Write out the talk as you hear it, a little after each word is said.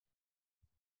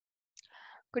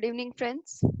Good evening,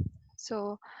 friends.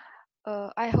 So,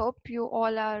 I hope you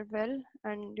all are well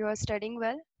and you are studying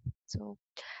well. So,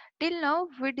 till now,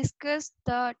 we discussed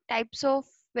the types of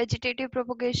vegetative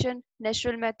propagation,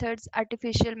 natural methods,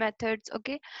 artificial methods.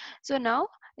 Okay, so now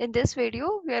in this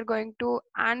video, we are going to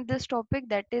end this topic,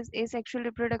 that is asexual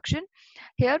reproduction.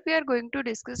 Here, we are going to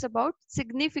discuss about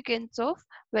significance of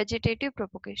vegetative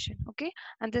propagation. Okay,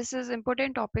 and this is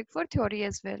important topic for theory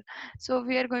as well. So,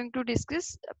 we are going to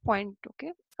discuss a point.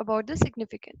 Okay, about the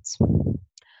significance.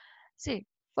 See,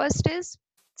 first is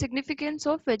significance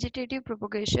of vegetative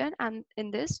propagation, and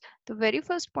in this, the very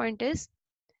first point is,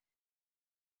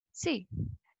 see,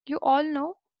 you all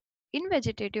know in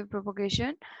vegetative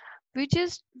propagation,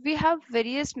 we have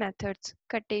various methods: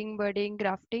 cutting, budding,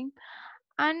 grafting,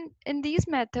 and in these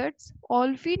methods,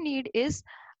 all we need is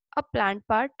a plant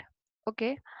part,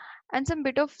 okay, and some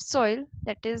bit of soil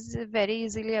that is very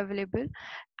easily available,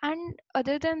 and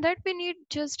other than that we need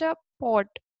just a pot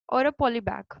or a poly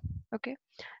bag. Okay,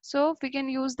 so we can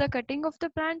use the cutting of the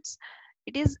plants.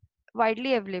 It is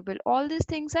widely available. All these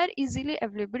things are easily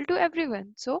available to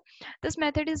everyone, so this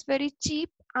method is very cheap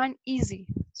and easy.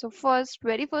 So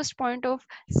very first point of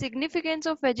significance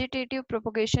of vegetative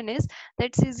propagation is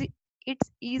that's easy.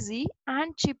 It's easy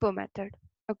and cheaper method.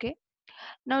 Okay,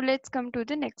 now let's come to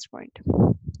the next point.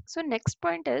 So next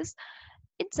point is,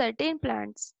 in certain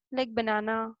plants like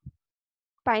banana,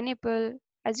 pineapple,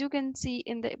 as you can see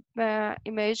in the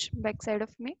image backside of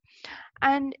me,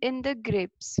 and in the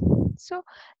grapes. So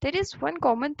there is one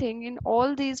common thing in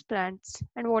all these plants,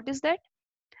 and what is that?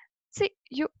 See,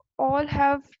 you all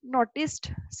have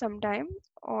noticed sometime,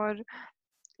 or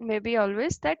maybe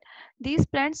always, that these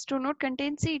plants do not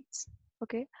contain seeds.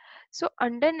 Okay, so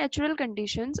under natural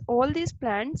conditions, all these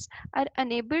plants are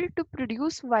unable to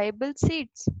produce viable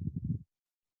seeds.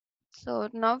 So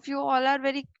now you all are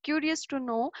very curious to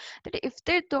know that if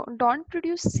they don't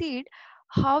produce seed,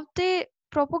 how they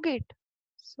propagate.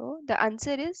 So the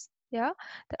answer is, yeah,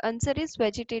 the answer is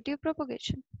vegetative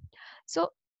propagation.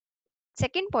 So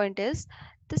second point is,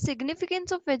 the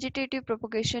significance of vegetative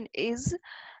propagation is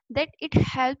that it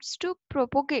helps to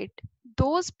propagate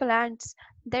those plants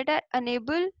that are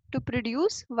unable to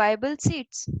produce viable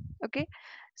seeds. Okay,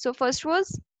 so first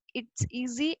was, it's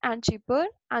easy and cheaper,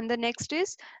 and the next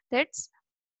is that's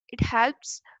it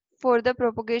helps for the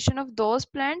propagation of those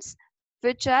plants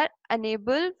which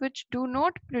do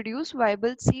not produce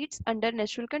viable seeds under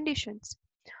natural conditions.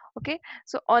 Okay,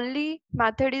 so only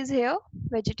method is here,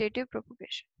 vegetative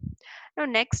propagation. Now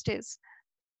next is,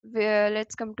 where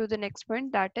let's come to the next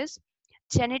point, that is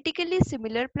genetically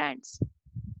similar plants.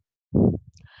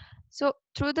 So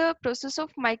through the process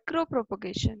of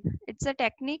micropropagation, it's a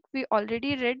technique we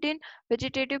already read in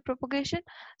vegetative propagation.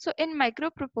 So in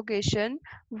micropropagation,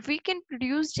 we can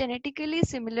produce genetically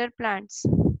similar plants,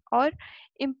 or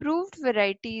improved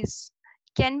varieties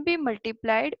can be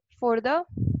multiplied for the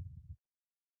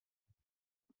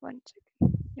one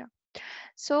second. Yeah.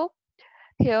 So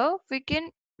here we can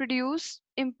produce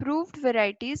improved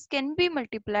varieties can be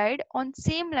multiplied on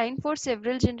same line for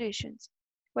several generations.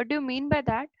 What do you mean by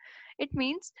that? It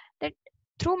means that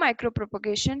through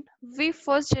micropropagation, we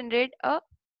first generate a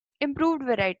improved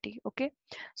variety. Okay,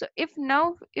 so if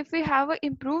we have a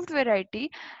improved variety,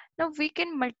 now we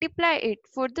can multiply it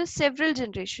for the several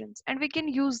generations, and we can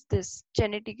use this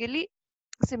genetically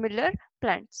similar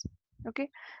plants. Okay,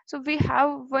 so we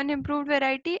have one improved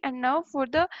variety, and now for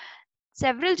the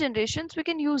several generations we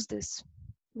can use this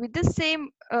with the same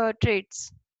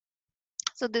traits.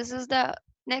 So this is the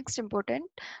next important,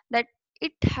 that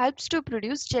it helps to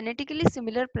produce genetically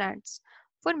similar plants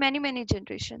for many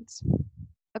generations.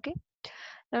 Okay,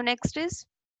 now next is,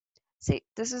 see,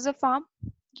 this is a farm,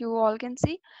 you all can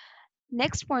see.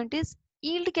 Next point is,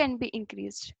 yield can be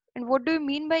increased. And what do you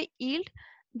mean by yield?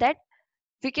 That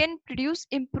we can produce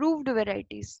improved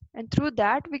varieties, and through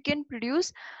that we can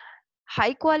produce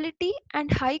high quality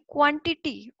and high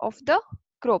quantity of the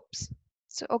crops.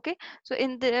 So okay, so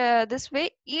in this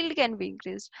way yield can be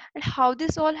increased. And how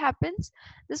this all happens?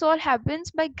 This all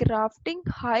happens by grafting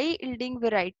high yielding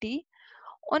variety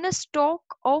on a stock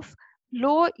of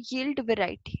low yield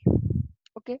variety.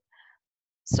 Okay,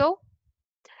 so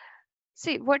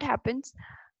see what happens,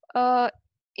 uh,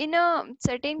 in a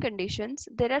certain conditions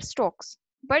there are stocks,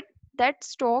 but that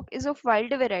stock is of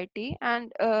wild variety,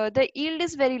 and the yield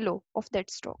is very low of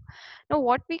that stock. Now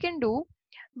what we can do,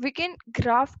 we can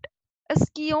graft a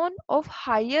scion of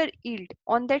higher yield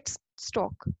on that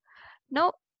stock.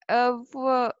 Now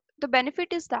the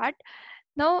benefit is that,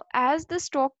 now as the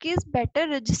stock is better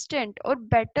resistant or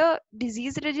better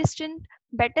disease resistant,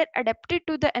 better adapted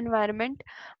to the environment,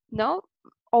 now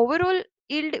overall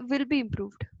yield will be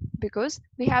improved because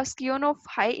we have scion of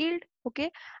high yield,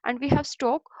 okay, and we have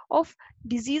stock of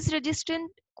disease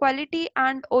resistant quality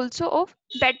and also of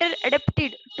better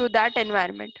adapted to that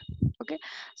environment, okay.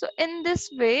 So in this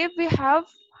way we have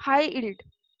high yield,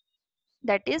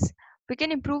 that is we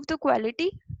can improve the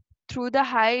quality through the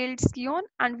high yield scion,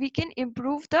 and we can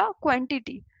improve the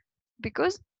quantity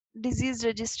because disease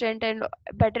resistant and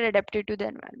better adapted to the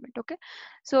environment, okay.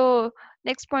 So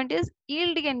next point is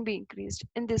yield can be increased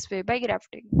in this way by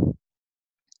grafting.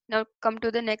 Now come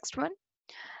to the next one.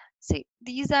 See,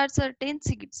 these are certain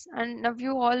seeds, and now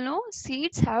you all know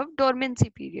seeds have dormancy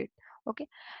period, okay.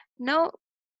 Now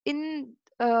in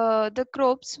the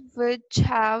crops which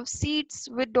have seeds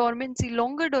with dormancy,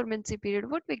 longer dormancy period,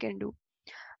 what we can do,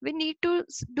 we need to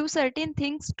do certain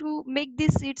things to make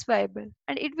these seeds viable,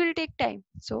 and it will take time.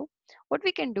 So what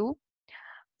we can do,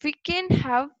 we can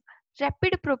have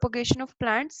rapid propagation of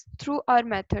plants through our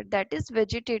method, that is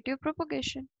vegetative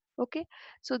propagation, okay.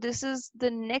 So this is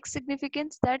the next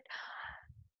significance, that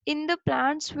in the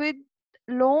plants with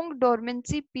long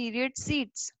dormancy period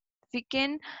seeds, we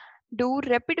can do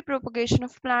rapid propagation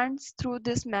of plants through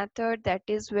this method, that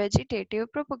is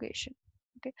vegetative propagation,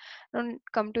 okay. Now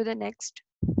come to the next.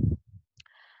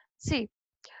 See,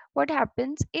 what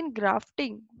happens in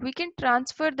grafting, we can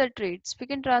transfer the traits, we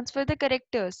can transfer the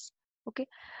characters, okay.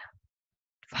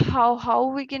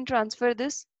 How we can transfer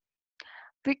this,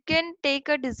 we can take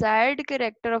a desired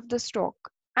character of the stock,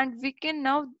 and we can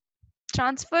now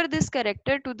transfer this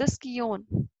character to the scion.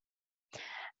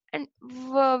 And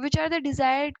which are the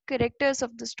desired characters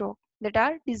of the stock, that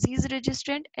are disease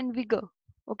resistant and vigor,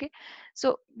 okay.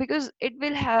 So because it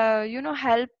will have,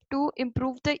 help to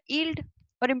improve the yield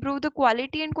or improve the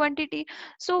quality and quantity,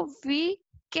 so we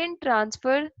can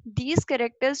transfer these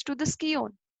characters to the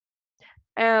scion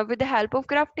with the help of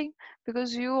grafting,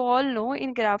 because you all know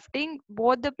in grafting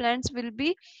both the plants will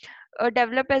be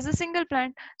developed as a single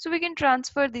plant, so we can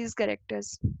transfer these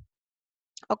characters,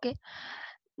 okay.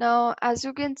 Now as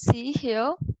you can see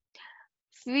here,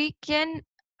 we can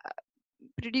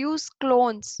produce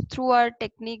clones through our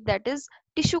technique, that is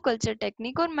tissue culture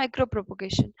technique or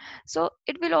micropropagation. So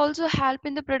it will also help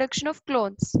in the production of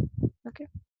clones, okay.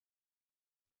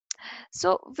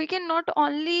 So we can not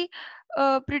only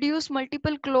produce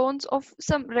multiple clones of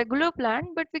some regular plant,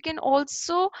 but we can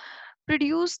also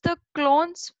produce the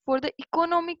clones for the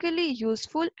economically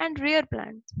useful and rare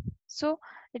plants. So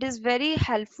it is very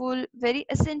helpful, very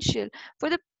essential for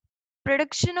the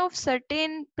production of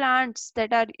certain plants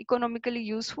that are economically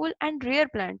useful and rare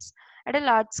plants at a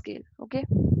large scale, okay.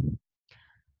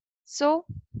 So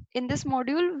in this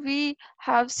module we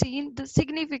have seen the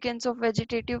significance of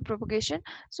vegetative propagation.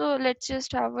 So let's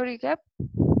just have a recap.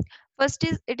 First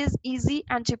is it is easy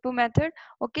and cheaper method,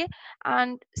 okay.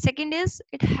 And second is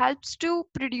it helps to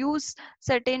produce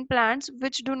certain plants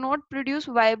which do not produce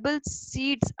viable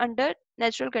seeds under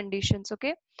natural conditions,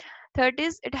 okay. Third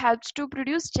is it helps to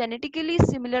produce genetically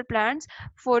similar plants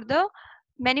for the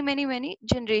many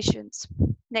generations.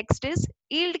 Next is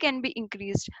yield can be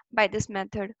increased by this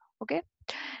method, okay.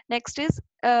 Next is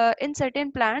in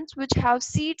certain plants which have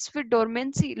seeds with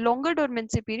dormancy, longer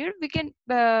dormancy period, we can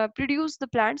produce the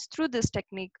plants through this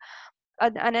technique.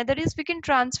 Another is we can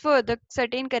transfer the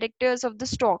certain characters of the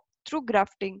stock through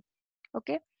grafting,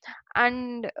 okay.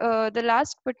 And the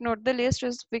last but not the least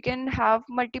is we can have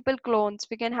multiple clones,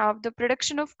 we can have the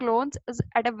production of clones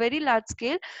at a very large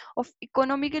scale of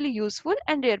economically useful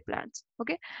and rare plants,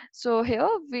 okay. So here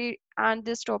we end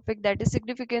this topic, that is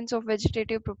significance of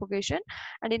vegetative propagation,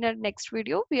 and in our next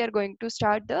video we are going to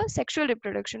start the sexual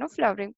reproduction of flowering